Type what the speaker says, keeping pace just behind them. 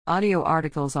Audio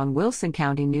articles on Wilson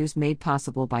County News made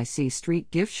possible by C Street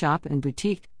Gift Shop and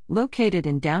Boutique, located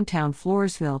in downtown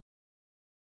Floresville.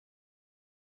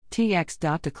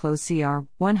 TxDOT to close CR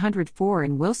 104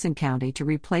 in Wilson County to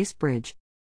replace bridge.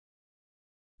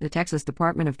 The Texas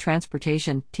Department of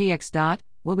Transportation, TxDOT,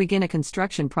 will begin a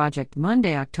construction project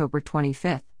Monday, October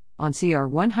 25, on CR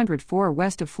 104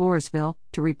 west of Floresville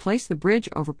to replace the bridge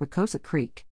over Pocosa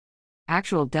Creek.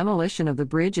 Actual demolition of the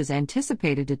bridge is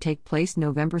anticipated to take place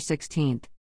November 16.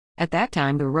 At that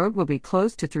time, the road will be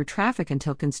closed to through traffic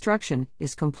until construction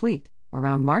is complete,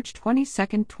 around March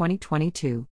 22,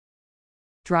 2022.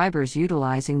 Drivers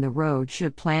utilizing the road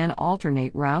should plan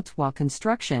alternate routes while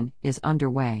construction is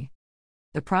underway.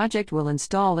 The project will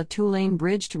install a 2-lane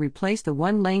bridge to replace the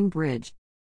 1-lane bridge.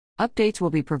 Updates will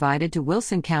be provided to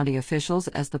Wilson County officials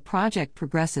as the project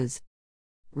progresses.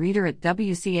 Reader at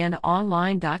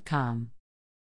WCNonline.com